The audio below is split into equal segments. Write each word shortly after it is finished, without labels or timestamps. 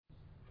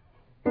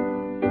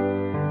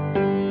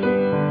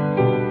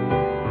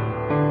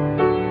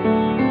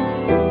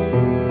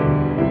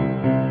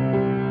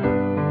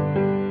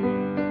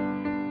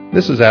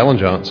This is Alan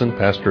Johnson,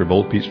 pastor of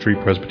Old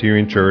Peachtree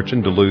Presbyterian Church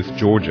in Duluth,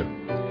 Georgia.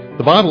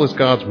 The Bible is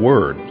God's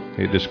Word.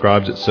 It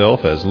describes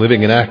itself as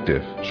living and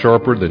active,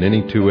 sharper than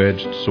any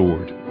two-edged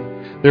sword.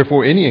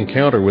 Therefore, any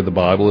encounter with the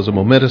Bible is a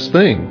momentous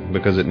thing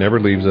because it never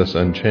leaves us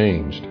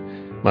unchanged.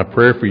 My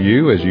prayer for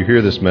you as you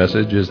hear this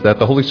message is that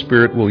the Holy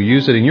Spirit will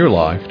use it in your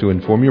life to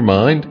inform your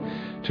mind,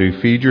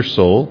 to feed your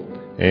soul,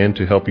 and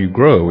to help you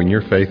grow in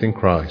your faith in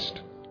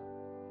Christ.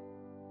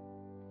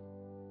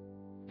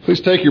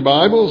 Please take your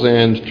Bibles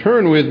and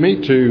turn with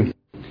me to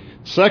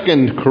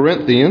 2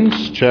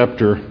 Corinthians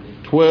chapter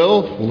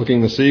 12,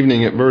 looking this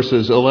evening at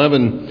verses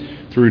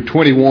 11 through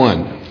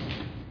 21.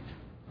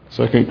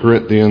 2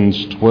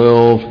 Corinthians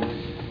 12,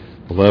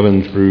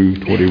 11 through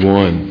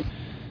 21.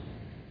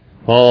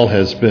 Paul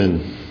has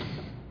been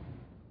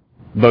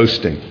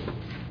boasting,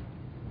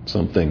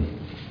 something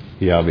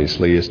he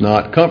obviously is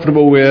not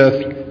comfortable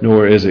with,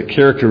 nor is it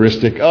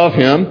characteristic of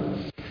him.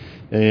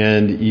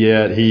 And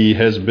yet he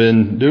has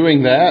been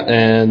doing that,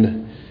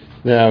 and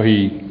now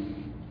he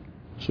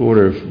sort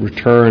of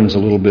returns a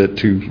little bit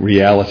to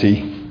reality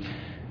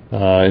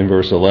in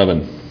verse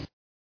 11.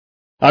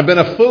 I've been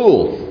a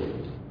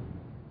fool.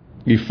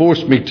 You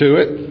forced me to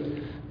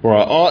it, for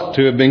I ought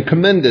to have been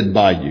commended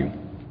by you.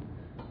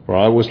 For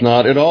I was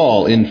not at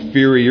all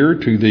inferior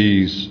to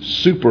these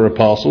super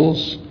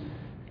apostles,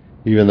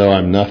 even though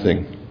I'm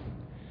nothing.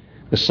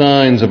 The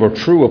signs of a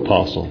true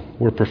apostle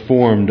were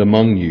performed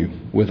among you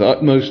with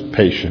utmost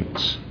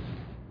patience,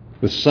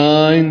 with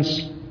signs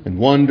and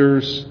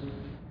wonders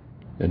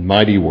and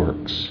mighty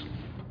works.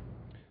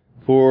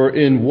 For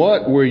in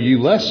what were you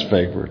less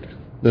favored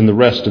than the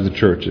rest of the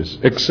churches,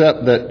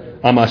 except that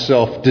I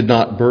myself did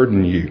not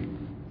burden you?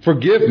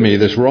 Forgive me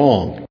this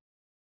wrong.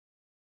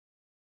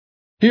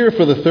 Here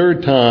for the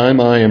third time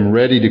I am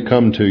ready to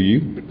come to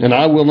you, and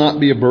I will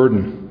not be a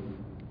burden.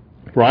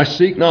 For I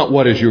seek not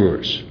what is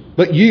yours,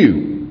 but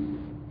you.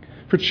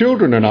 For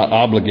children are not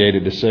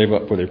obligated to save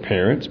up for their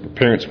parents, but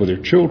parents for their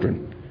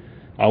children.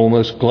 I will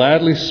most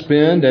gladly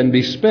spend and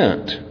be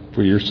spent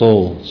for your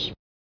souls.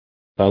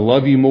 If I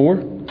love you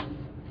more,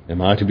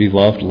 am I to be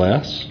loved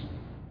less?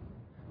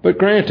 But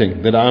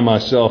granting that I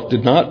myself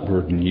did not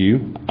burden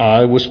you,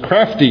 I was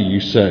crafty, you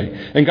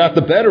say, and got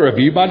the better of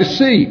you by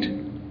deceit.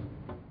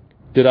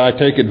 Did I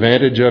take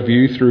advantage of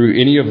you through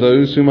any of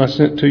those whom I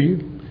sent to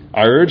you?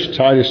 I urged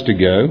Titus to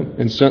go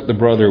and sent the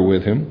brother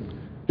with him.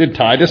 Did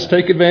Titus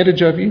take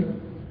advantage of you?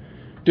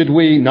 Did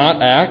we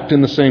not act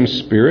in the same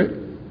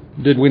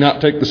spirit? Did we not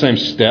take the same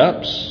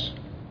steps?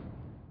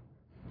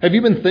 Have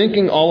you been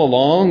thinking all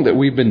along that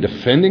we've been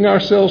defending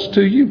ourselves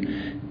to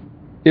you?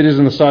 It is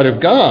in the sight of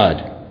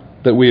God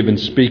that we have been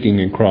speaking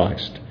in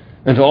Christ,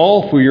 and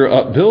all for your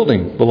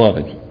upbuilding,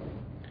 beloved.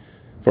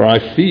 For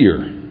I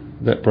fear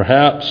that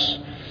perhaps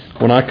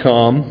when I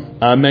come,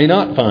 I may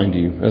not find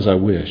you as I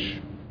wish,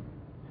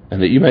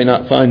 and that you may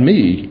not find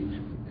me,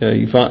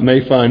 may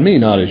find me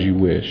not as you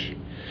wish.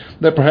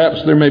 That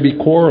perhaps there may be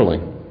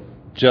quarreling,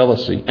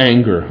 jealousy,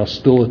 anger,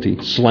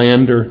 hostility,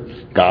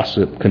 slander,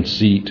 gossip,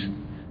 conceit,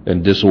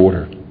 and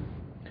disorder.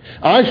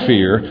 I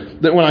fear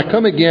that when I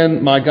come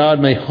again, my God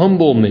may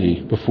humble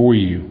me before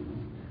you,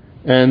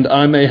 and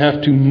I may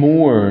have to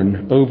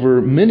mourn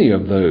over many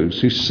of those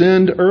who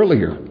sinned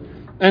earlier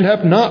and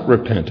have not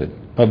repented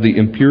of the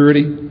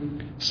impurity,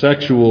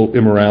 sexual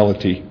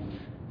immorality,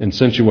 and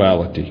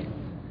sensuality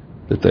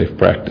that they've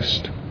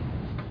practiced.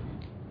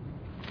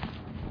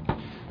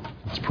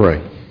 Let's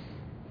pray.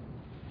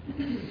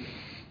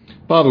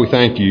 Father, we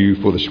thank you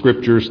for the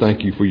Scriptures.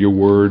 Thank you for your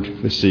word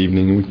this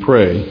evening. And we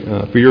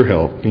pray for your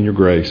help and your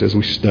grace as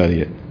we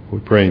study it. We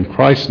pray in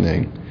Christ's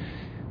name.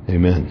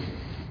 Amen.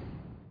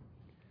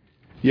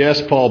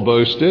 Yes, Paul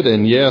boasted,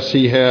 and yes,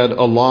 he had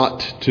a lot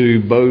to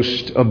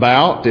boast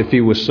about if he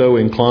was so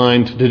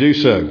inclined to do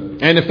so.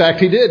 And in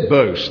fact, he did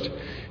boast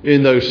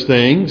in those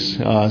things,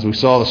 as we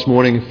saw this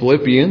morning in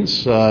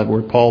Philippians,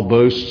 where Paul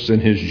boasts in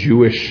his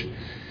Jewish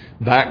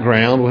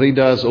background. Well, he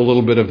does a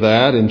little bit of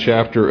that in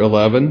chapter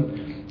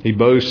 11. He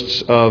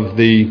boasts of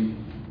the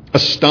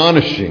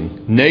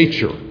astonishing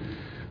nature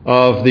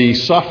of the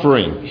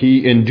suffering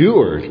he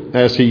endured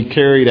as he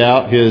carried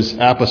out his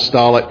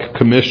apostolic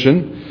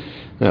commission.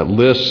 That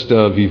list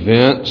of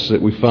events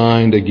that we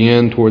find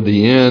again toward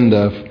the end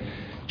of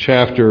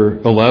chapter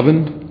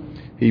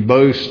 11. He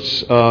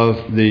boasts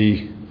of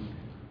the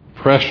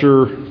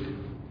pressure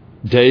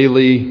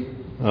daily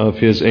of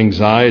his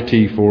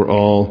anxiety for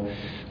all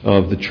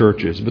of the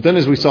churches. But then,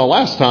 as we saw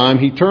last time,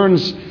 he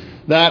turns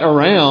that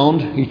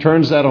around, he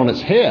turns that on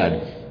its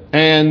head,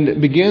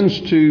 and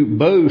begins to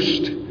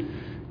boast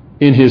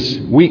in his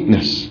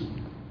weakness,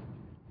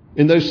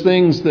 in those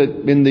things that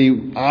in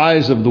the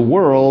eyes of the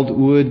world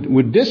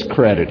would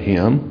discredit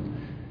him.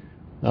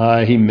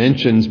 He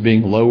mentions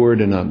being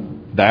lowered in a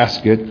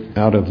basket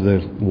out of the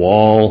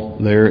wall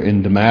there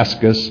in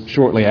Damascus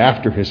shortly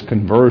after his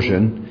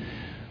conversion,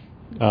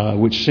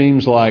 which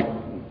seems like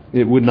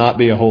it would not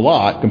be a whole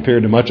lot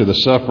compared to much of the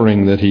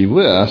suffering that he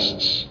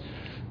lists.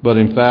 But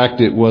in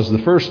fact, it was the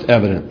first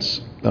evidence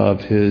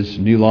of his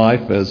new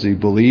life as a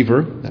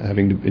believer,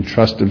 having to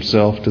entrust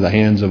himself to the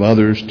hands of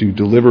others to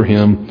deliver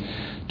him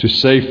to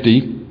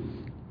safety.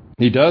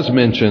 He does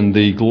mention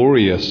the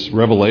glorious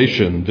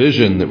revelation,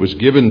 vision that was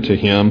given to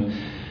him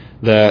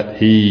that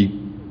he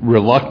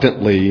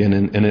reluctantly and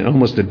in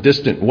almost a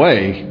distant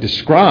way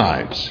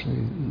describes,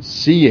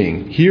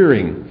 seeing,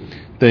 hearing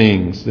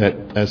things that,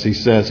 as he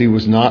says, he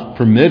was not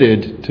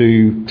permitted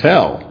to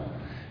tell.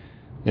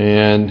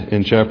 And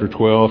in chapter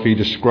 12, he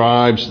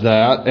describes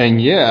that,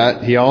 and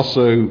yet he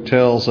also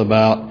tells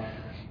about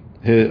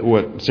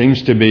what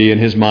seems to be, in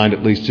his mind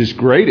at least, his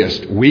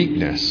greatest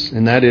weakness,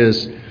 and that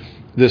is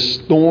this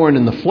thorn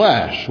in the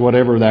flesh,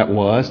 whatever that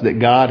was, that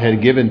God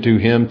had given to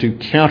him to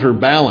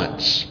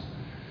counterbalance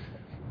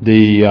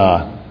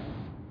the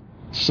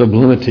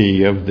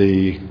sublimity of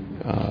the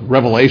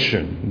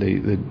revelation,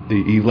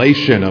 the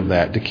elation of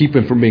that, to keep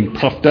him from being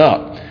puffed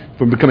up,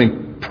 from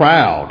becoming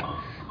proud.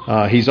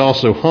 He's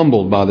also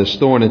humbled by this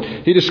thorn.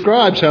 And he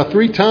describes how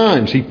 3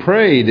 times he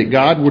prayed that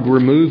God would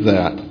remove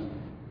that.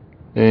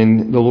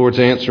 And the Lord's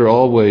answer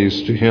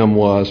always to him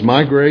was,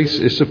 "My grace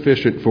is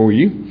sufficient for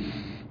you,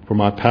 for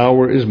my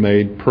power is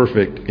made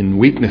perfect in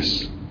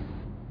weakness."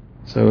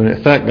 So in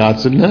effect, God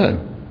said,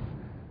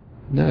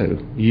 no,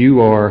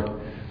 you are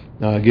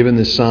given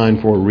this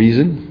sign for a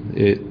reason.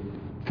 It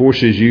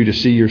forces you to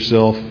see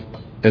yourself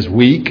as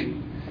weak,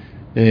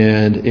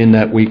 and in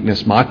that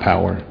weakness, my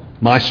power,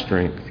 my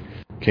strength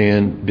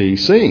can be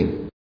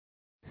seen.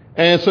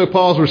 And so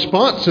Paul's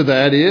response to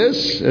that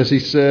is, as he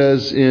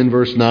says in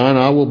verse 9,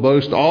 "I will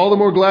boast all the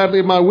more gladly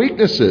of my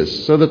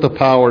weaknesses, so that the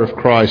power of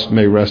Christ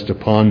may rest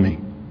upon me."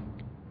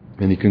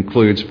 And he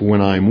concludes, "For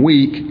when I am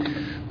weak,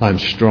 I'm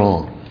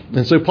strong."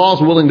 And so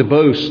Paul's willing to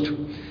boast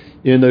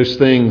in those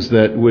things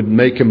that would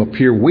make him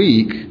appear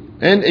weak,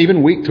 and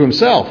even weak to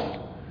himself,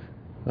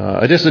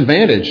 a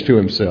disadvantage to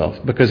himself,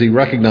 because he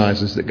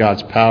recognizes that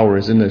God's power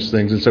is in those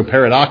things. And so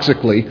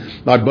paradoxically,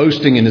 by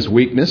boasting in his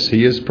weakness,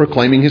 he is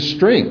proclaiming his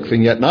strength,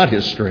 and yet not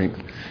his strength,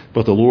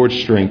 but the Lord's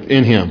strength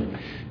in him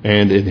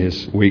and in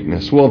his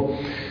weakness. Well,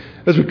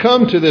 as we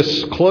come to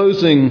this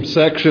closing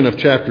section of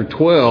chapter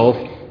 12,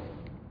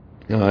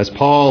 as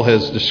Paul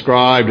has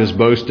described as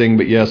boasting,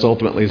 but yes,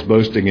 ultimately is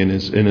boasting in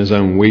his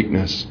own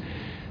weakness,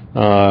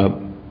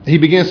 he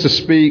begins to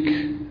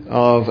speak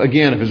of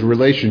his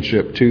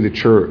relationship to the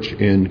church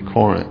in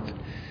Corinth.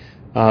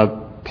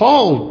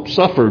 Paul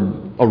suffered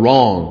a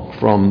wrong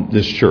from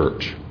this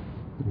church.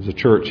 It was a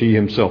church he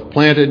himself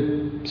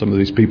planted. Some of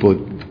these people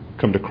had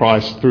come to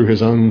Christ through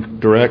his own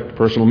direct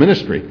personal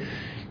ministry.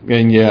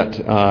 And yet,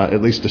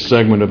 at least a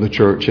segment of the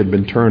church had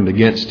been turned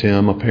against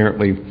him.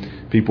 Apparently,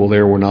 people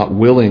there were not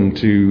willing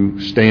to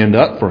stand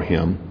up for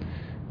him,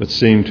 but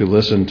seemed to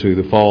listen to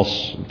the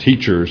false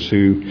teachers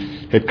who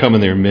had come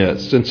in their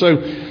midst. And so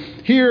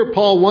here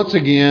Paul once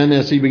again,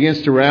 as he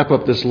begins to wrap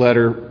up this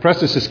letter,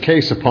 presses his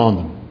case upon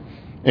them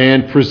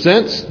and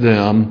presents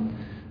them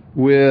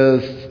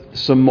with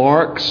some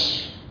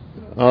marks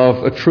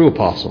of a true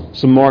apostle,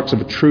 some marks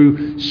of a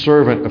true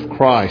servant of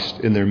Christ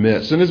in their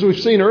midst. And as we've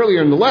seen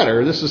earlier in the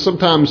letter, this is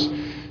sometimes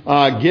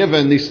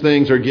these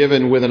things are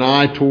given with an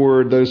eye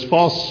toward those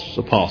false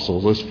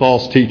apostles, those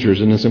false teachers,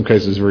 and in some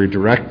cases very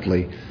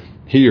directly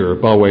here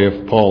by way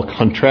of Paul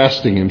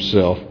contrasting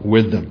himself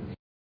with them.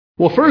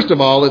 Well, first of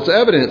all, it's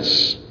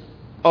evidence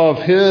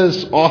of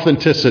his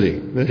authenticity,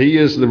 that he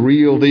is the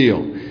real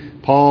deal.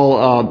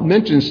 Paul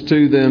mentions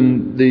to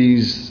them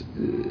these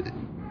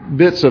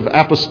bits of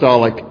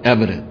apostolic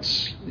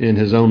evidence in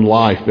his own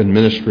life and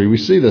ministry. We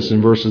see this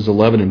in verses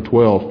 11 and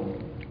 12.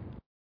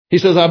 He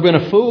says, "I've been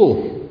a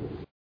fool.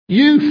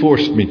 You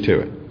forced me to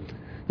it."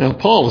 Now,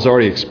 Paul has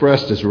already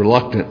expressed his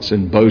reluctance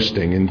in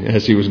boasting, and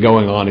as he was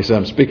going on, he said,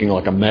 "I'm speaking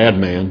like a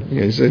madman."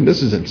 He said,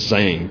 "This is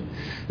insane."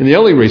 And the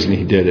only reason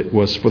he did it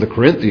was for the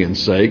Corinthians'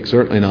 sake,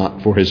 certainly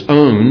not for his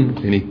own,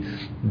 any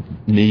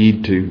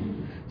need to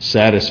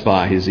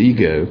satisfy his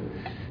ego,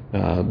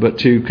 but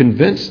to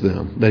convince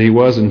them that he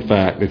was, in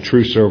fact, a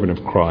true servant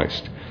of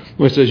Christ.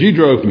 Well, he says, "You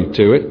drove me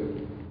to it.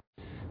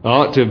 I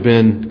ought to have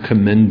been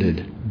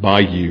commended by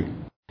you."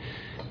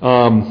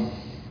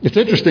 It's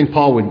interesting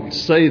Paul would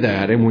say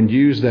that and would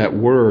use that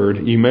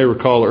word. You may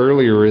recall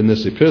earlier in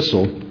this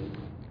epistle,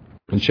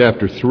 in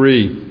chapter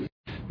 3,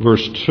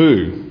 verse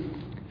 2,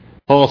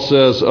 Paul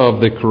says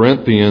of the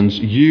Corinthians,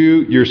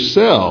 "You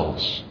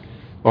yourselves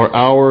are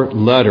our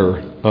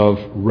letter of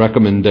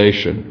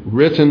recommendation,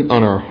 written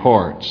on our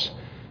hearts,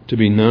 to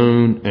be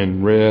known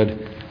and read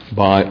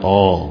by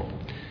all."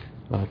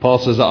 Paul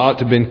says, "I ought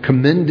to have been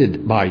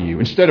commended by you."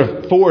 Instead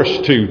of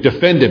forced to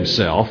defend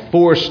himself,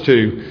 forced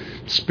to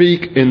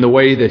speak in the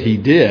way that he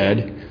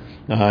did,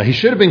 he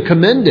should have been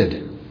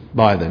commended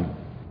by them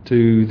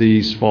to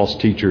these false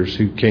teachers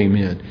who came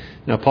in.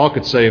 Now, Paul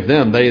could say of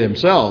them, they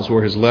themselves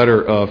were his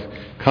letter of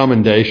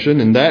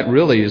commendation, and that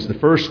really is the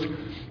first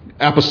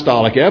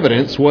apostolic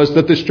evidence, was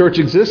that this church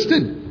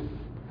existed,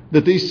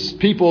 that these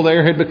people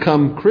there had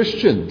become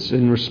Christians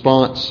in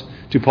response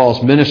to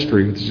Paul's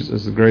ministry,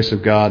 as the grace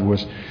of God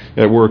was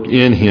at work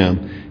in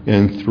him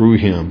and through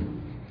him.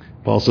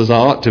 Paul says, I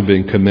ought to have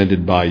been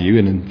commended by you,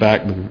 and in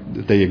fact,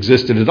 that they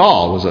existed at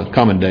all was a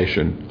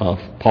commendation of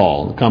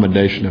Paul, a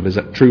commendation of his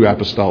true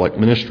apostolic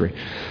ministry.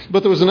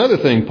 But there was another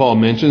thing Paul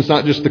mentions,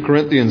 not just the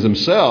Corinthians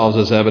themselves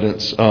as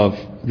evidence of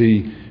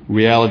the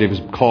reality of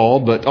his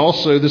call, but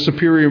also the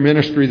superior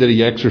ministry that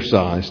he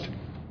exercised.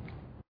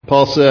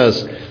 Paul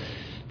says,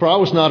 for I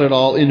was not at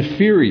all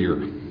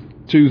inferior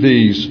to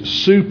these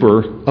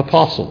super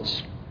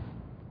apostles.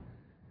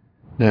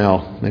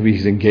 Now, maybe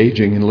he's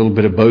engaging in a little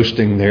bit of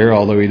boasting there,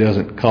 although he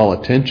doesn't call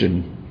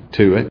attention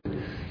to it.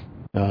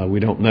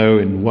 We don't know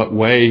in what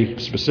way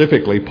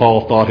specifically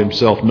Paul thought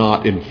himself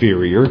not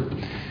inferior.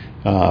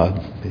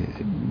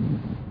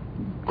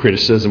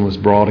 Criticism was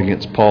brought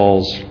against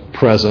Paul's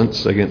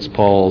presence, against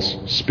Paul's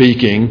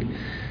speaking.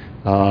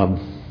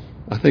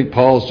 I think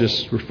Paul's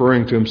just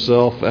referring to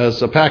himself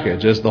as a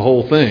package, as the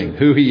whole thing.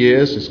 Who he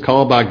is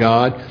called by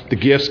God, the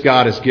gifts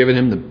God has given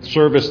him, the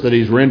service that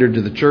he's rendered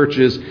to the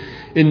churches.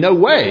 In no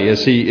way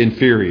is he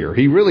inferior.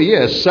 He really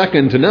is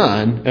second to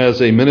none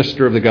as a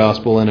minister of the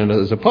gospel and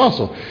as an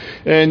apostle.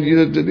 And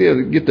you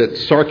get that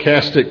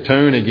sarcastic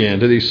tone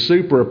again. To these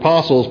super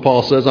apostles,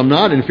 Paul says, I'm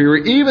not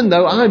inferior, even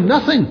though I'm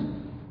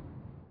nothing.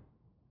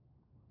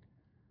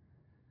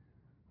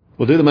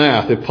 Well, do the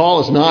math. If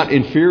Paul is not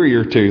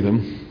inferior to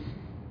them,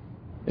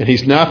 and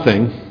he's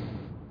nothing,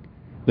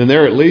 then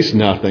they're at least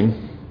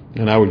nothing.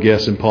 And I would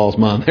guess in Paul's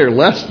mind, they're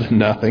less than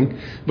nothing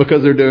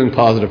because they're doing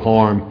positive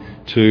harm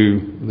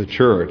to the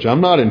church.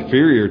 I'm not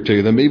inferior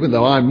to them, even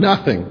though I'm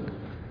nothing.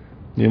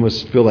 You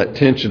must feel that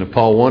tension of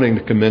Paul wanting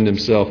to commend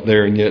himself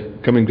there, and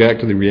yet coming back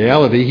to the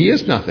reality, he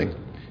is nothing.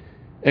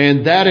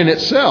 And that in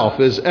itself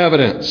is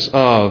evidence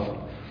of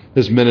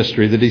his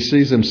ministry, that he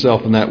sees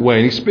himself in that way.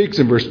 And he speaks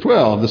in verse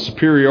 12, the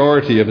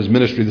superiority of his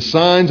ministry. The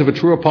signs of a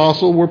true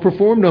apostle were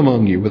performed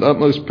among you with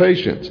utmost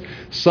patience.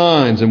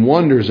 Signs and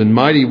wonders and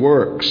mighty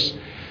works.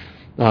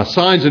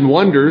 Signs and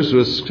wonders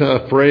was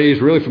a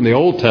phrase really from the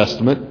Old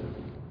Testament,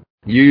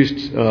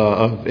 used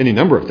of any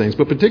number of things,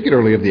 but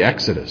particularly of the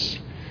Exodus.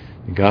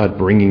 God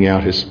bringing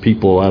out his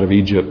people out of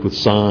Egypt with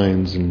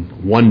signs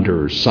and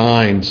wonders,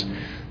 signs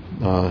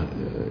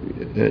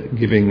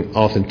giving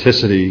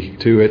authenticity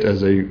to it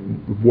as a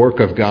work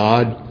of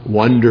God,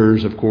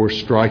 wonders, of course,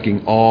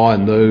 striking awe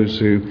in those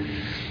who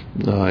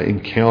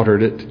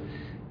encountered it.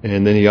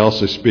 And then he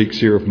also speaks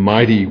here of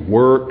mighty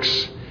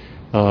works,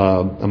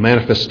 a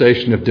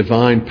manifestation of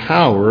divine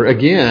power,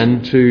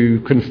 again,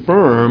 to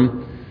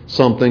confirm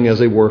something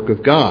as a work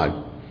of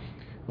God.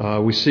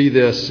 We see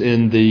this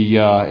in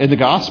the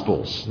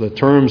Gospels, the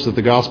terms that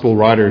the Gospel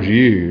writers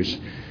use.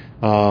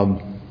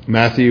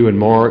 Matthew and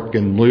Mark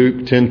and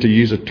Luke tend to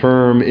use a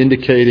term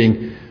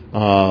indicating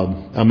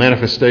a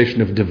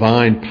manifestation of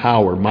divine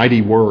power,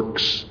 mighty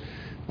works.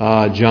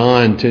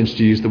 John tends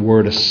to use the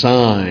word a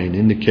sign,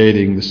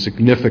 indicating the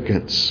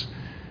significance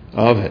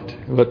of it.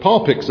 But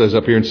Paul picks those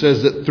up here and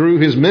says that through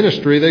his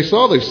ministry they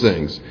saw these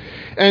things.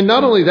 And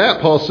not only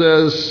that, Paul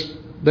says,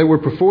 they were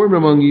performed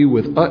among you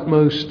with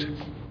utmost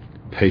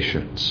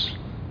patience.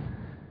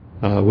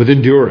 With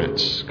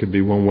endurance could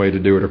be one way to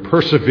do it, or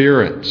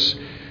perseverance.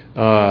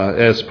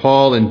 As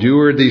Paul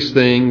endured these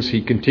things,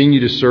 he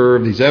continued to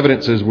serve. These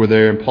evidences were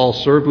there, and Paul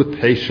served with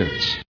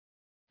patience.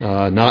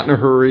 Not in a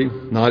hurry,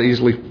 not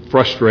easily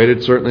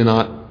frustrated, certainly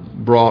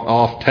not brought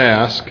off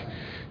task,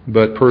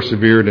 but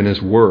persevered in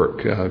his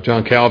work.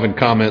 John Calvin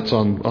comments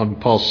on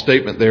Paul's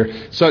statement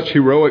there, such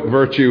heroic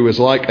virtue is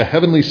like a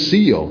heavenly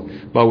seal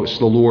by which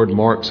the Lord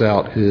marks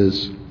out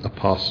his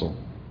apostle.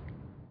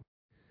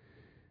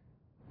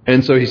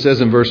 And so he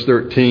says in verse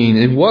 13,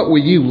 in what were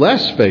you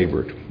less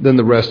favored than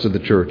the rest of the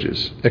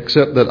churches,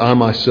 except that I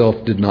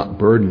myself did not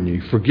burden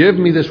you? Forgive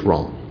me this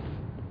wrong.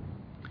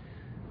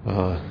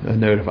 A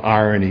note of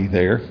irony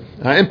there.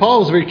 And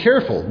Paul was very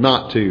careful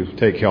not to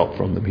take help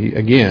from them. He,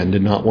 again,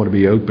 did not want to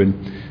be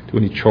open to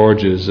any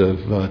charges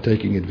of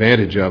taking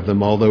advantage of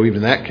them, although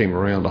even that came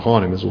around to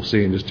haunt him, as we'll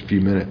see in just a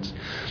few minutes.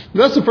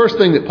 That's the first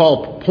thing that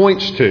Paul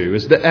points to,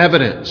 is the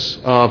evidence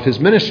of his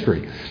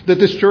ministry. That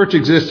this church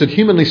existed,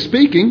 humanly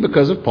speaking,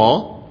 because of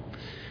Paul.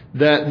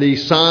 That the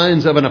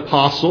signs of an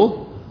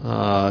apostle,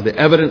 the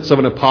evidence of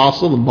an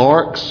apostle, the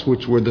marks,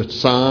 which were the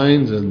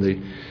signs and the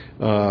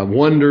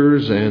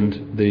wonders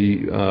and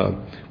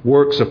the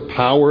works of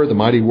power, the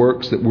mighty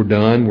works that were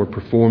done, were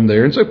performed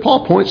there. And so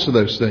Paul points to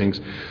those things.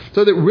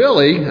 So that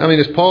really,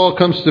 as Paul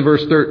comes to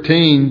verse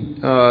 13,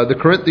 the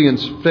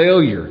Corinthians'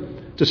 failure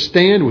to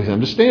stand with him,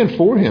 to stand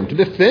for him, to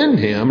defend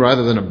him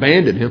rather than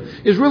abandon him,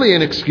 is really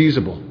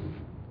inexcusable.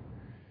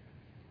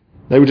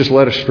 They were just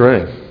led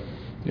astray.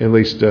 At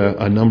least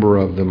a number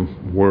of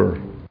them were.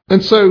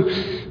 And so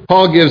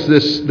Paul gives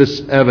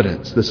this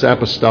evidence, this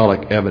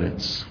apostolic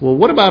evidence. Well,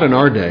 what about in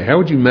our day? How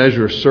would you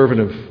measure a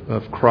servant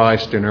of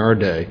Christ in our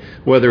day?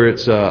 Whether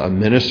it's a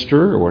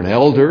minister or an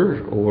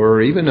elder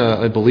or even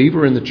a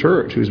believer in the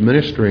church who's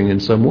ministering in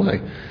some way.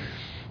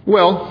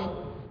 Well,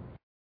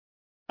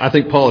 I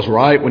think Paul is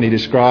right when he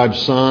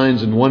describes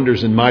signs and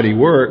wonders and mighty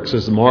works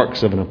as the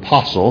marks of an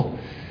apostle.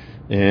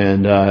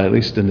 And at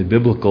least in the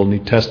biblical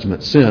New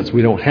Testament sense,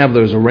 we don't have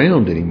those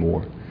around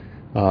anymore.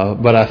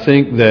 But I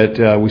think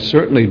that we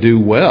certainly do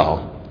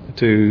well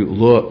to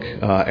look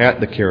at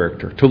the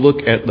character, to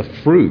look at the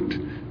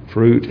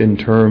fruit in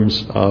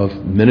terms of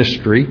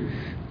ministry.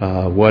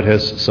 What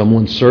has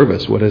someone's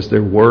service, what has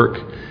their work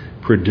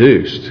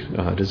produced?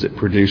 Does it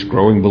produce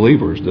growing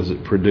believers? Does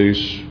it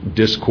produce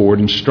discord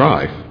and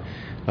strife?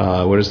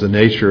 What is the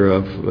nature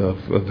of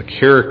the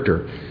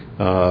character?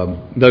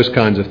 Those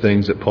kinds of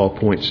things that Paul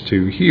points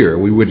to here.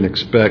 We wouldn't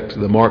expect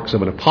the marks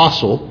of an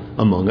apostle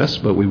among us,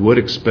 but we would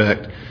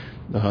expect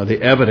the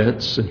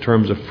evidence in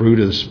terms of fruit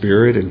of the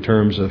Spirit, in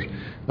terms of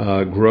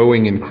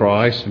growing in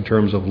Christ, in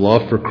terms of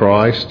love for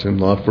Christ and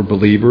love for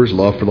believers,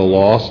 love for the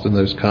lost, and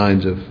those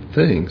kinds of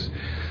things.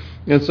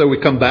 And so we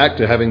come back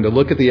to having to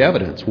look at the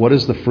evidence. What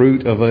is the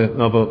fruit of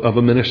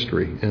a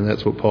ministry? And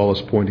that's what Paul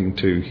is pointing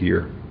to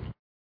here.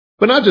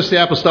 But not just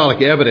the apostolic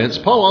evidence.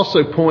 Paul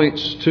also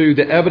points to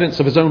the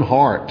evidence of his own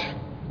heart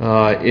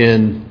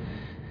in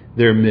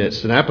their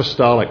midst, an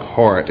apostolic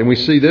heart. And we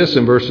see this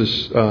in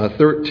verses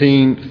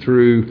 13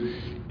 through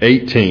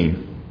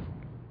 18.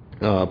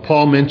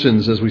 Paul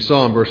mentions, as we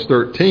saw in verse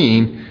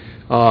 13,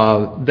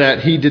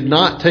 that he did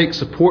not take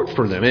support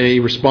for them. And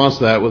he responds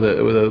to that with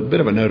a bit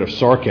of a note of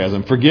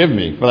sarcasm. Forgive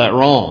me for that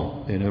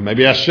wrong.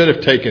 Maybe I should have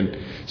taken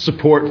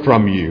support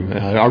from you.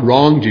 I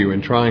wronged you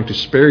in trying to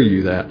spare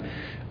you that.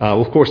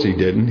 Well, of course he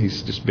didn't.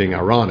 He's just being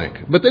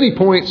ironic. But then he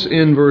points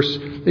in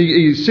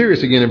he's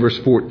serious again in verse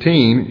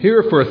 14.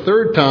 Here for a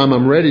third time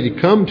I'm ready to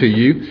come to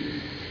you.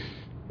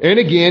 And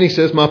again he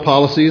says my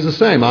policy is the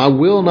same. I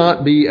will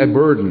not be a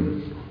burden.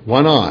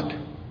 Why not?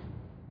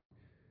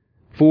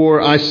 For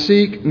I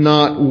seek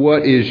not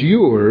what is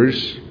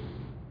yours,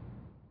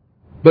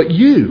 but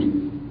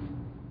you.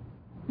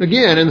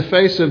 Again, in the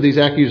face of these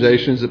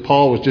accusations that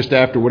Paul was just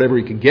after whatever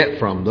he could get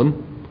from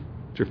them,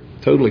 which are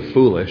totally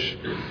foolish,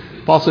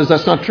 Paul says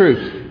that's not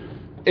true.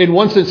 In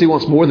one sense, he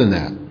wants more than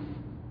that.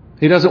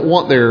 He doesn't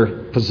want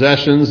their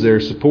possessions, their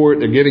support,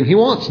 their giving. He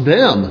wants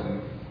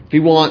them. He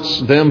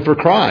wants them for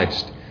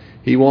Christ.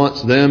 He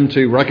wants them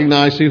to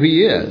recognize who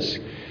he is.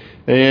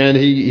 And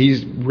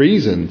he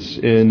reasons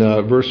in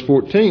verse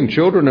 14,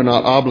 children are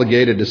not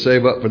obligated to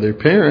save up for their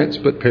parents,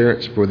 but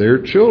parents for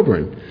their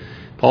children.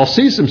 Paul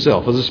sees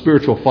himself as a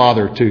spiritual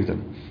father to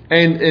them,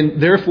 and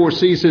therefore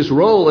sees his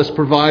role as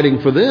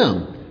providing for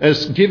them,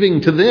 as giving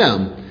to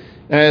them,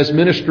 as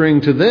ministering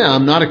to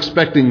them, not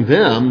expecting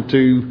them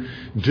to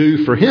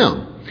do for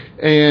him.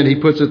 And he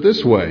puts it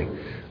this way.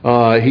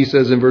 He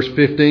says in verse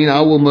 15, I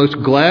will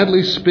most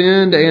gladly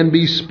spend and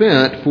be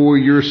spent for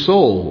your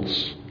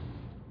souls.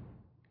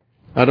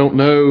 I don't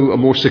know a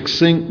more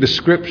succinct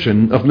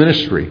description of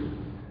ministry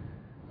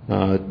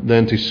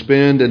than to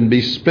spend and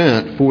be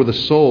spent for the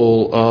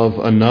soul of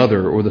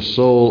another or the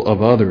soul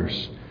of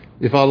others.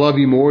 If I love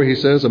you more, he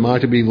says, am I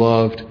to be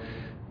loved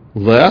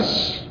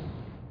less?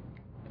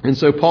 And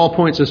so Paul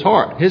points his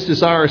heart. His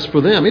desire is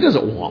for them. He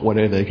doesn't want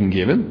whatever they can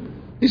give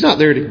him. He's not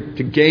there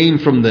to gain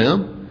from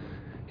them.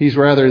 He's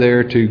rather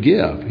there to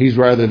give. He's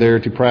rather there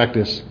to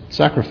practice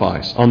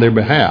sacrifice on their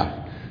behalf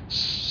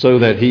so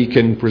that he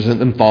can present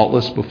them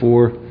faultless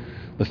before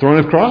the throne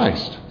of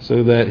Christ,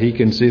 so that he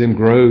can see them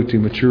grow to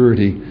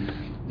maturity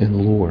in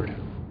the Lord.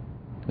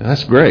 Now,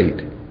 that's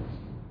great.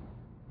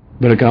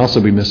 But it can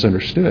also be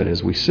misunderstood,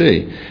 as we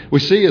see. We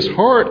see his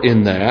heart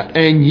in that,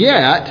 and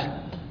yet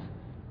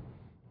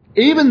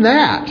even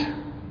that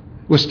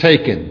was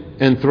taken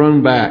and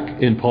thrown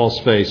back in Paul's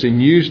face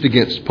and used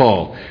against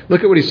Paul.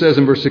 Look at what he says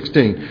in verse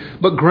 16.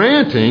 But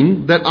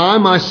granting that I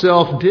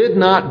myself did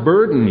not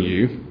burden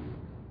you,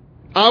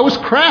 I was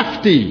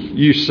crafty,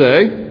 you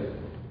say,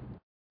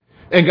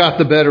 and got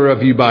the better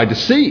of you by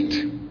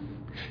deceit.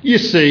 You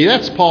see,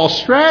 that's Paul's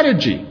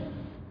strategy.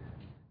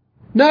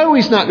 No,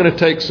 he's not going to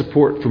take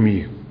support from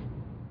you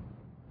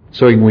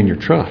so he can win your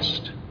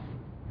trust.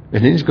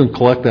 And then he's going to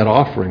collect that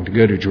offering to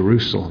go to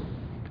Jerusalem.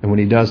 And when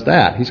he does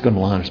that, he's going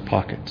to line his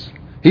pockets.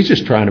 He's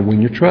just trying to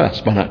win your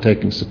trust by not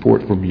taking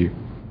support from you.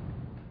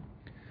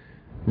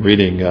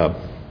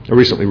 I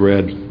recently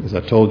read, as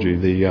I told you,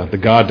 the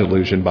God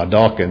Delusion by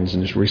Dawkins,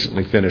 and just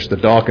recently finished the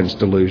Dawkins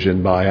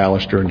Delusion by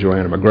Alistair and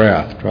Joanna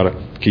McGrath. Try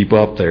to keep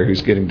up there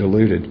who's getting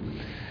deluded.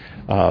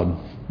 But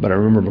I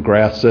remember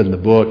McGrath said in the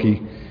book,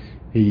 he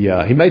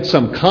made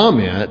some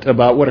comment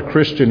about what a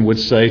Christian would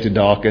say to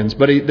Dawkins,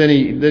 but then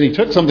he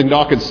took something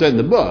Dawkins said in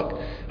the book,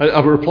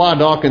 a reply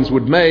Dawkins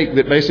would make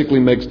that basically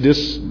makes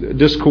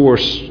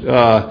discourse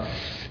go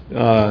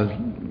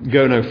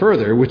no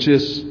further, which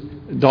is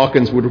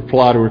Dawkins would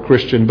reply to a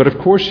Christian, but of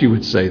course you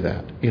would say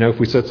that. If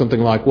we said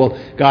something like, well,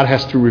 God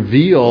has to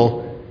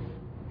reveal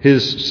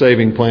his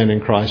saving plan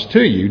in Christ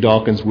to you,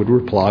 Dawkins would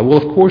reply, well,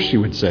 of course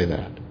you would say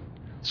that.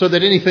 So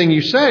that anything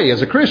you say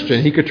as a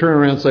Christian, he could turn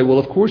around and say, well,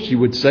 of course you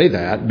would say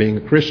that, being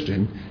a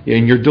Christian,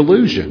 in your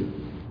delusion.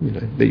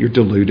 That you're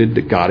deluded,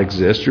 that God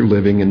exists, you're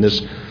living in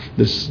this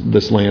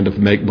land of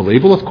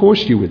make-believe. Well, of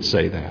course you would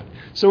say that.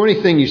 So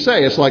anything you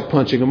say, it's like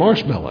punching a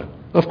marshmallow.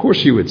 Of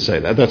course you would say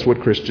that. That's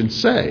what Christians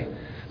say.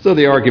 So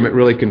the argument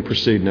really can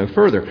proceed no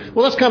further.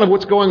 Well, that's kind of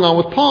what's going on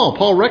with Paul.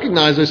 Paul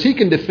recognizes he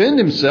can defend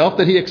himself,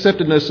 that he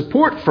accepted no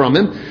support from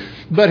him.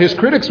 But his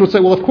critics would say,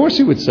 well, of course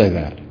he would say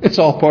that. It's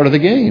all part of the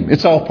game.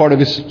 It's all part of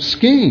his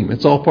scheme.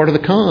 It's all part of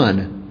the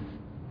con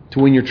to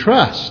win your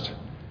trust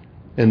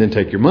and then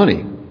take your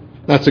money.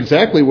 That's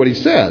exactly what he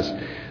says.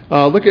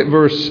 Look at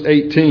verse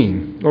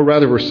 18, or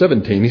rather verse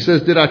 17. He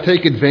says, did I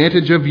take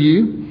advantage of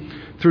you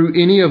through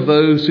any of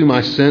those whom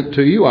I sent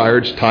to you? I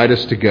urged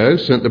Titus to go,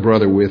 sent the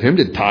brother with him.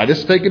 Did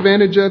Titus take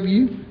advantage of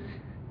you?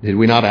 Did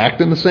we not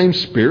act in the same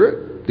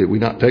spirit? Did we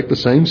not take the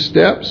same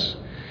steps?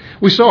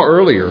 We saw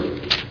earlier,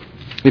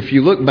 if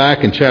you look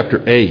back in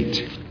chapter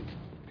 8,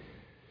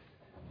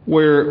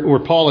 where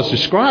Paul is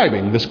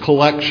describing this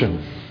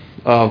collection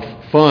of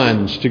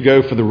funds to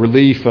go for the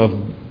relief of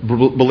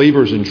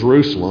believers in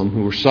Jerusalem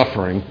who were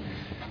suffering,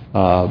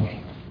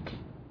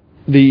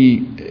 the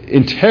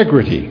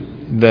integrity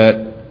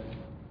that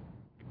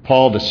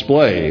Paul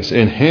displays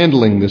in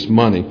handling this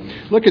money.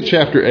 Look at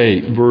chapter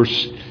 8,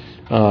 verse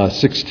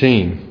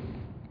 16.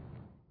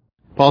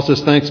 Paul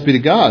says, thanks be to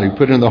God who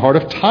put in the heart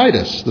of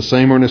Titus the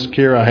same earnest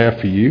care I have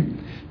for you.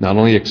 Not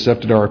only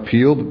accepted our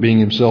appeal, but being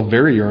himself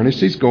very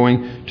earnest, he's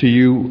going to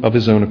you of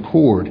his own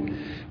accord.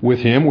 With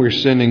him we're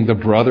sending the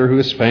brother who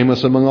is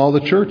famous among all the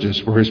churches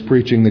for his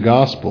preaching the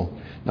gospel.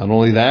 Not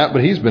only that,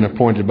 but he's been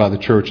appointed by the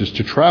churches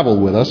to travel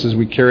with us as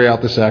we carry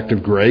out this act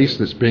of grace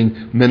that's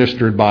being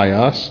ministered by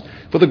us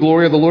for the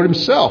glory of the Lord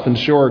himself and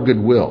show our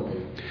goodwill.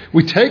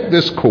 We take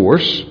this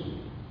course.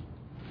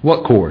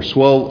 What course?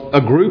 Well,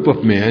 a group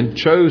of men,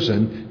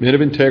 chosen, men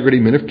of integrity,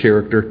 men of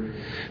character.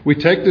 We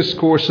take this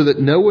course so that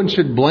no one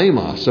should blame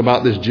us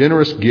about this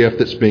generous gift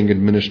that's being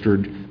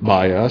administered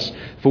by us.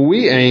 For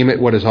we aim at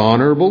what is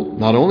honorable,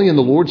 not only in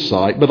the Lord's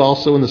sight, but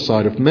also in the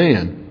sight of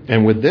man.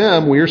 And with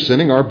them we are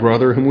sending our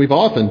brother whom we've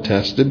often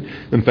tested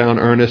and found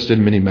earnest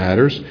in many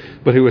matters,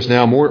 but who is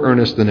now more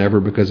earnest than ever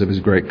because of his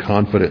great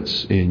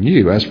confidence in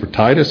you. As for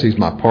Titus, he's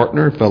my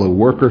partner, fellow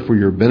worker for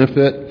your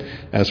benefit.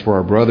 As for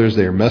our brothers,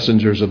 they are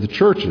messengers of the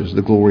churches,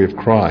 the glory of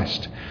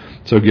Christ.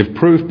 So give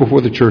proof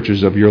before the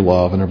churches of your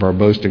love and of our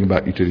boasting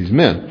about you to these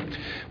men.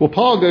 Well,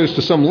 Paul goes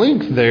to some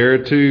length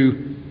there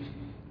to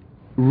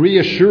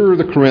reassure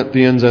the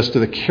Corinthians as to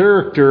the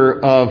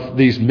character of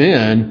these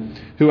men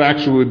who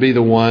actually would be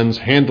the ones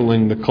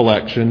handling the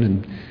collection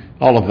and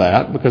all of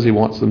that, because he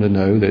wants them to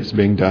know that it's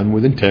being done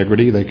with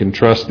integrity. They can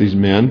trust these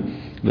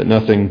men, that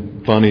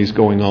nothing funny is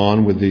going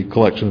on with the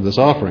collection of this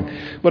offering.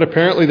 But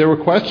apparently there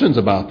were questions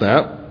about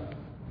that,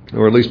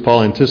 or at least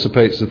Paul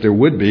anticipates that there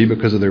would be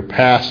because of their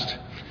past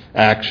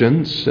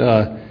actions.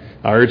 I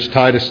urged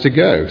Titus to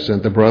go,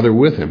 sent the brother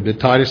with him. Did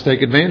Titus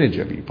take advantage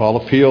of you? Paul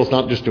appeals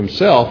not just to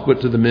himself,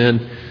 but to the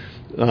men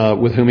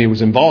with whom he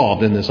was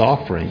involved in this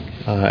offering,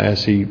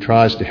 as he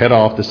tries to head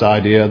off this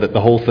idea that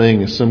the whole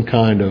thing is some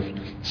kind of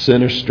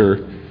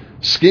sinister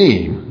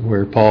scheme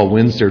where Paul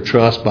wins their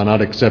trust by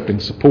not accepting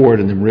support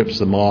and then rips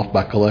them off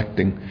by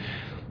collecting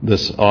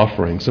this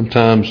offering.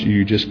 Sometimes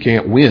you just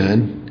can't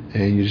win,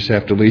 and you just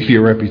have to leave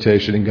your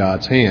reputation in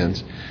God's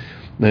hands.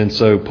 And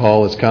so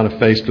Paul is kind of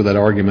faced with that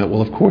argument.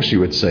 Well, of course you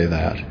would say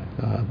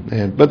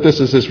that. But this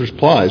is his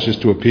reply. It's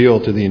just to appeal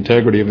to the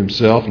integrity of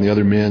himself and the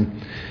other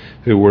men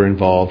who were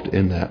involved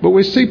in that. But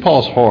we see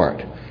Paul's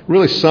heart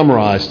really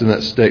summarized in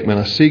that statement.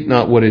 I seek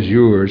not what is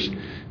yours,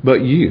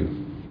 but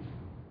you.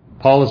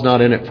 Paul is not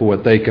in it for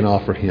what they can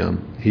offer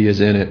him. He is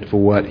in it for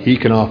what he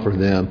can offer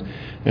them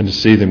and to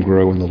see them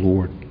grow in the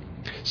Lord.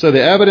 So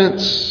the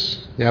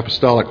evidence, the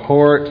apostolic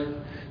heart.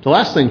 The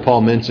last thing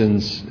Paul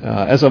mentions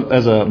as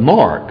a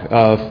mark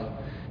of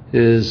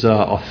his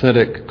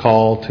authentic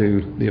call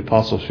to the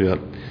apostleship,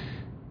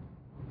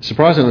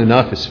 surprisingly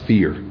enough, is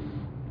fear.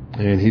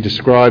 And he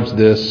describes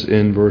this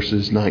in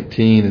verses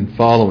 19 and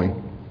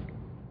following.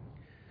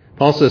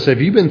 Paul says,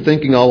 have you been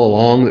thinking all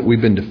along that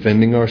we've been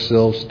defending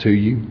ourselves to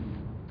you?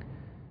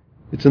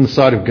 It's in the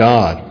sight of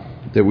God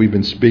that we've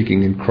been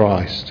speaking in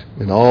Christ,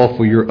 and all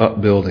for your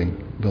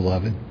upbuilding,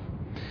 beloved.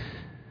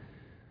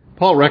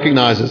 Paul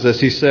recognizes, as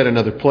he said in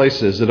other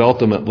places, that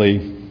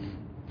ultimately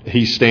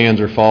he stands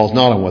or falls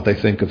not on what they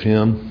think of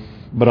him,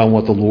 but on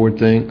what the Lord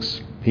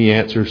thinks. He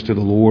answers to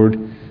the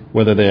Lord.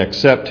 Whether they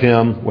accept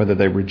him, whether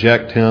they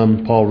reject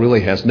him, Paul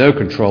really has no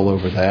control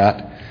over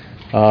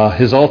that.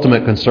 His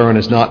ultimate concern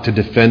is not to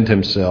defend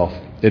himself.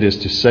 It is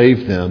to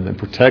save them and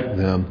protect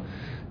them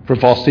from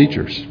false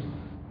teachers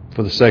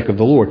for the sake of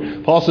the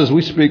Lord. Paul says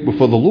we speak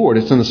before the Lord.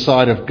 It's in the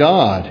sight of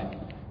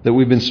God that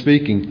we've been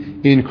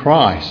speaking in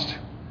Christ.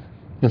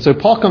 And so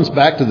Paul comes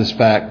back to this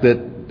fact that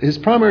his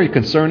primary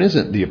concern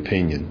isn't the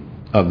opinion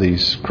of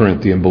these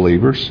Corinthian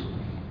believers.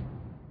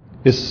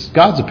 It's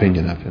God's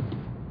opinion of him.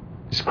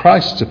 It's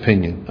Christ's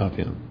opinion of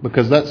him,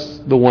 because that's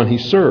the one he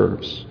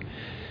serves.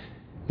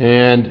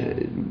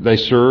 And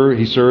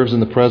he serves in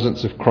the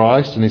presence of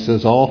Christ, and he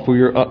says, all for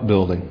your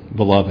upbuilding,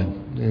 beloved.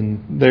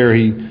 And there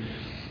he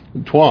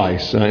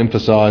twice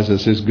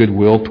emphasizes his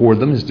goodwill toward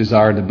them, his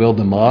desire to build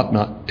them up,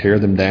 not tear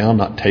them down,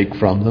 not take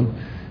from them.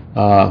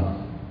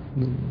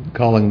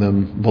 Calling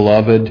them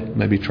beloved,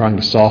 maybe trying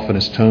to soften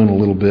his tone a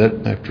little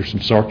bit after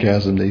some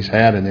sarcasm that he's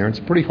had in there.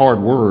 It's pretty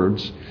hard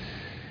words.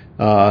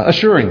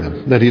 Assuring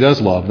them that he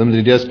does love them, that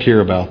he does care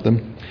about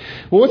them.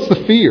 Well, what's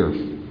the fear?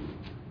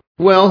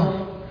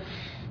 Well,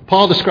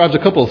 Paul describes a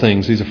couple of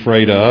things he's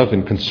afraid of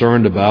and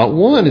concerned about.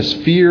 One is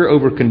fear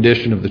over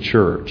condition of the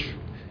church.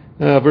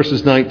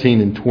 Verses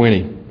 19 and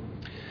 20.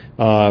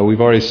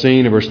 We've already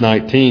seen in verse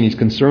 19 he's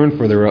concerned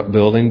for their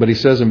upbuilding, but he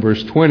says in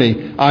verse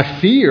 20, I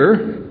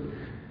fear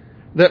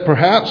that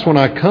perhaps when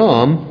I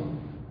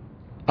come,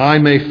 I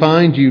may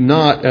find you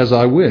not as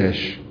I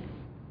wish,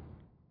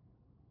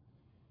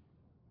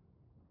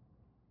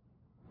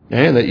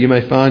 and that you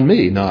may find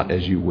me not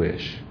as you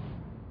wish.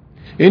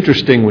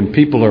 Interesting, when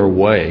people are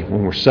away,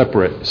 when we're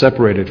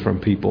separated from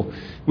people,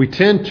 we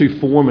tend to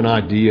form an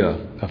idea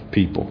of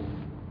people.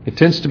 It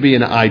tends to be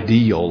an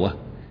ideal,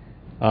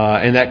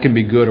 and that can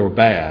be good or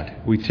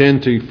bad. We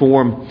tend to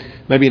form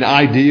maybe an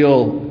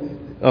ideal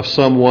of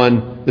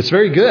someone that's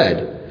very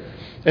good.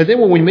 And then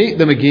when we meet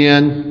them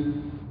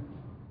again,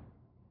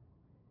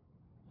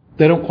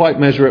 they don't quite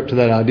measure up to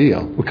that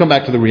ideal. We come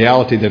back to the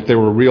reality that they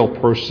were a real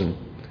person.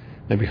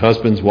 Maybe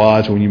husbands,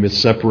 wives, when you've been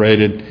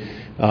separated,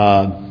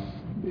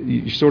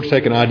 you sort of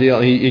take an ideal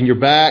and you're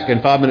back,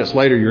 and 5 minutes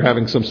later you're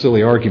having some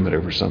silly argument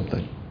over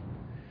something.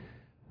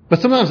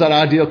 But sometimes that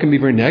ideal can be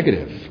very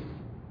negative.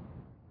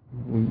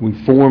 We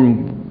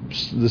form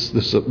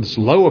this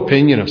low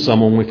opinion of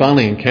someone. When we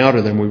finally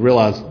encounter them, we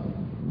realize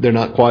they're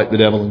not quite the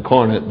devil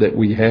incarnate that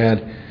we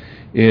had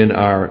in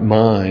our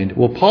mind.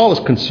 Well, Paul is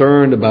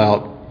concerned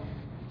about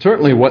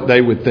certainly what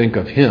they would think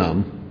of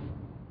him,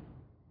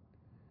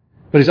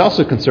 but he's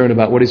also concerned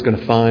about what he's going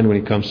to find when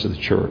he comes to the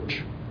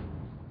church.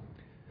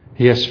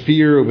 He has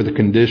fear over the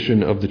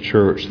condition of the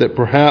church, that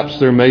perhaps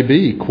there may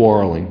be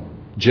quarreling,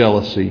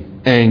 jealousy,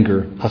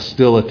 anger,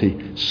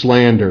 hostility,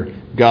 slander,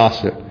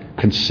 gossip,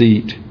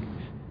 conceit,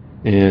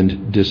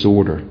 and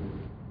disorder.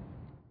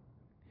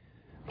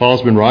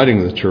 Paul's been writing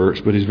to the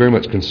church, but he's very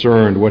much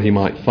concerned what he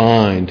might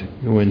find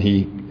when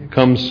he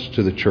comes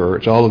to the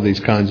church, all of these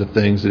kinds of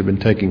things that have been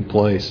taking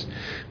place.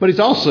 But he's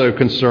also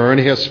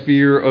concerned, he has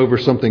fear over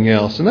something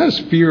else, and that is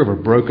fear of a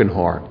broken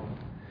heart.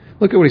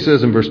 Look at what he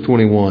says in verse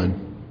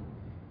 21.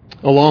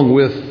 Along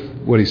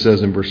with what he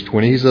says in verse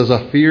 20, he says,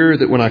 I fear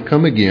that when I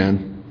come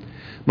again,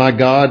 my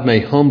God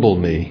may humble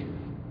me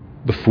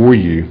before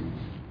you,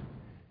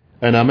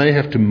 and I may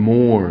have to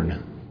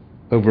mourn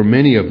over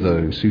many of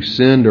those who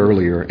sinned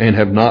earlier and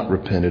have not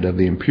repented of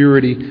the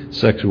impurity,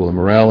 sexual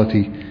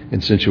immorality,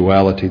 and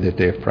sensuality that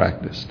they have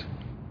practiced.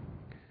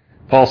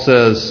 Paul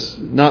says,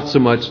 not so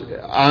much,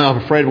 I'm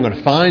afraid I'm going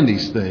to find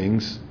these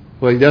things.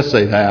 Well, he does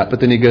say that,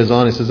 but then he goes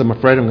on, he says, I'm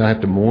afraid I'm going to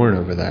have to mourn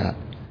over that.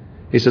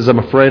 He says, I'm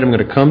afraid I'm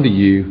going to come to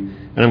you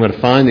and I'm going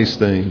to find these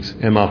things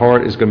and my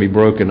heart is going to be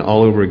broken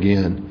all over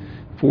again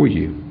for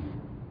you.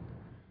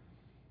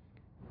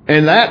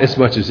 And that, as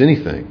much as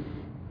anything,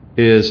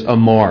 is a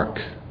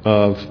mark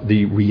of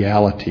the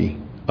reality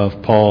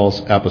of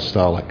Paul's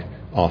apostolic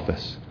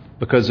office.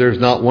 Because there's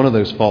not one of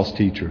those false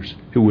teachers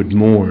who would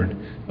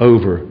mourn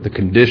over the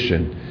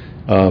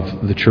condition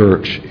of the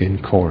church in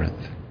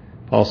Corinth.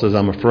 Paul says,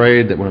 I'm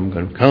afraid that when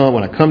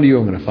I come to you,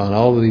 I'm going to find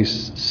all of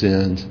these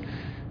sins.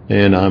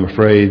 And I'm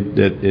afraid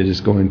that it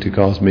is going to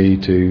cause me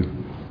to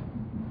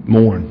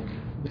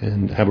mourn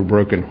and have a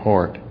broken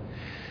heart.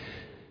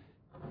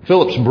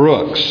 Phillips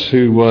Brooks,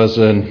 who was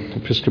an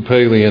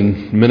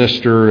Episcopalian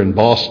minister in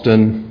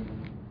Boston,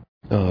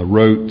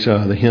 wrote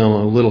the hymn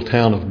 "A Little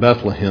Town of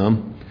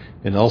Bethlehem,"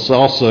 and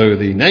also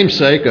the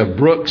namesake of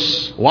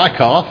Brooks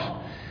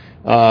Wyckoff,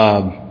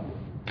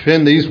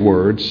 penned these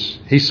words.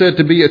 He said,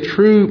 to be a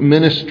true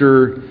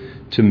minister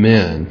to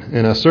men.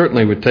 And I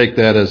certainly would take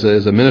that as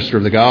a minister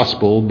of the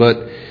gospel,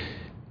 but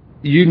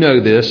you know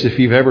this if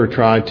you've ever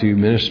tried to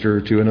minister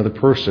to another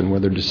person,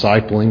 whether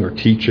discipling or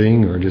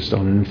teaching or just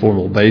on an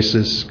informal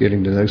basis,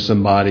 getting to know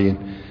somebody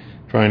and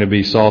trying to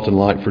be salt and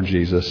light for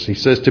Jesus. He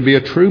says, to be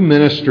a true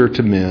minister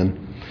to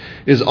men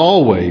is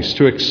always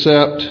to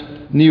accept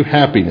new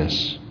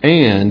happiness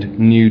and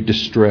new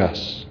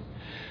distress.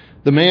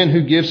 The man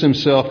who gives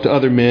himself to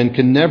other men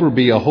can never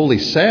be a wholly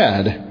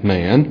sad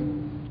man,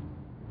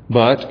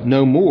 but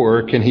no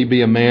more can he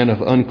be a man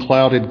of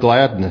unclouded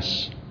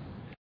gladness.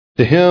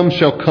 To him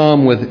shall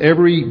come with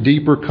every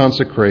deeper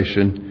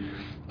consecration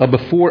a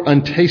before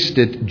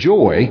untasted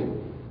joy,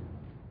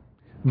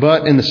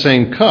 but in the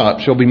same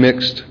cup shall be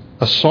mixed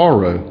a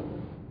sorrow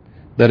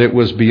that it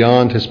was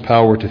beyond his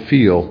power to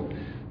feel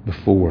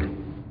before.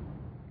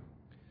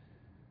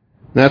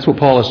 That's what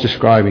Paul is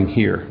describing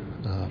here.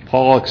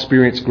 Paul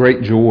experienced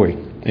great joy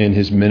in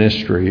his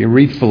ministry.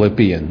 Read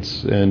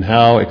Philippians and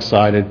how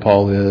excited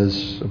Paul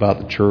is about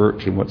the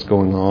church and what's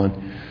going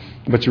on.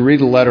 But you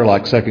read a letter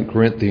like 2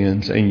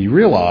 Corinthians and you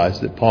realize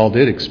that Paul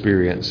did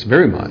experience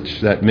very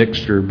much that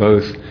mixture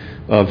both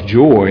of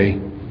joy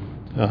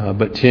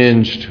but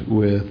tinged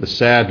with the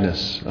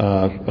sadness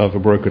of a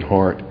broken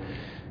heart.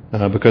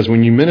 Because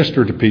when you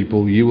minister to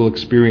people, you will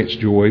experience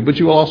joy, but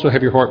you will also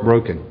have your heart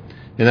broken.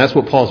 And that's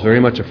what Paul's very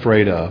much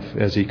afraid of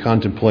as he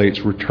contemplates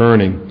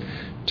returning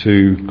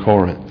to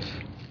Corinth.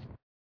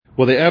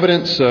 Well, the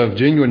evidence of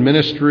genuine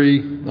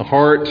ministry, a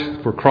heart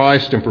for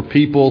Christ and for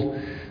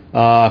people,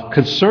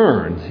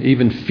 concern,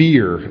 even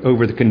fear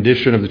over the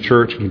condition of the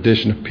church,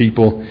 condition of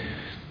people,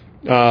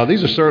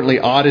 These are certainly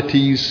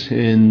oddities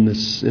in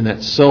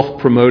that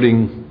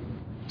self-promoting,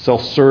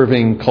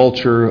 self-serving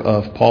culture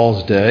of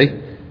Paul's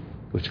day,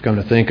 which, come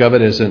to think of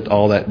it, isn't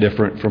all that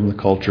different from the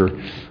culture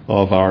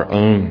of our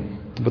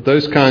own. But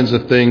those kinds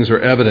of things are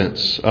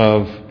evidence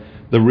of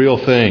the real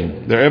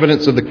thing. They're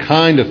evidence of the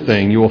kind of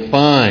thing you will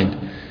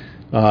find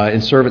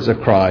in servants of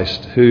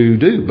Christ who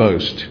do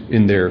boast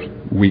in their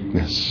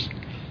weakness.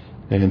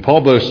 And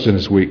Paul boasts in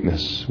his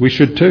weakness. We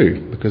should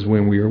too, because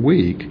when we are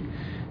weak,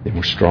 then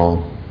we're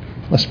strong.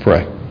 Let's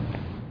pray.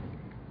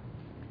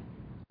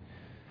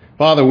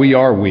 Father, we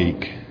are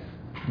weak,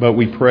 but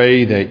we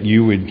pray that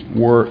you would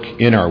work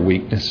in our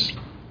weakness.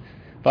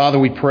 Father,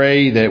 we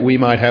pray that we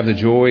might have the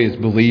joy as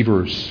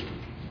believers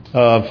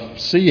of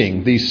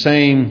seeing these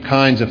same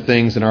kinds of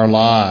things in our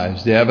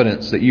lives, the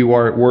evidence that you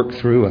are at work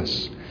through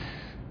us,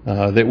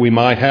 that we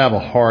might have a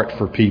heart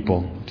for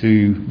people,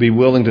 to be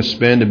willing to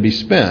spend and be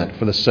spent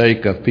for the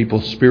sake of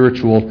people's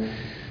spiritual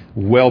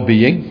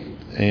well-being.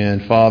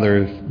 And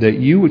Father, that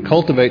you would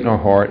cultivate in our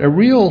heart a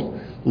real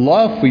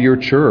love for your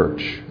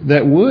church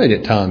that would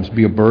at times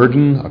be a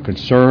burden, a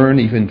concern,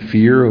 even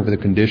fear over the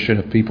condition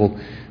of people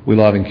we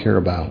love and care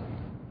about.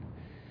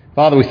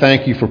 Father, we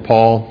thank you for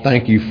Paul.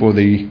 Thank you for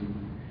the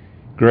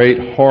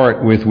great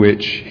heart with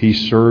which he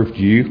served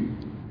you.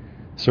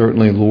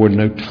 Certainly, Lord,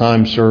 no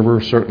time server,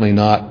 certainly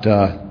not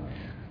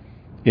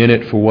in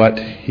it for what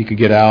he could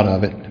get out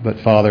of it, but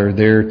Father,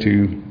 there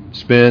to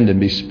spend and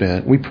be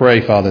spent. We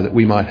pray, Father, that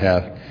we might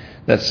have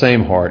that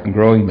same heart in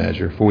growing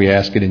measure, for we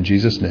ask it in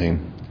Jesus'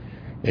 name.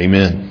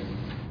 Amen.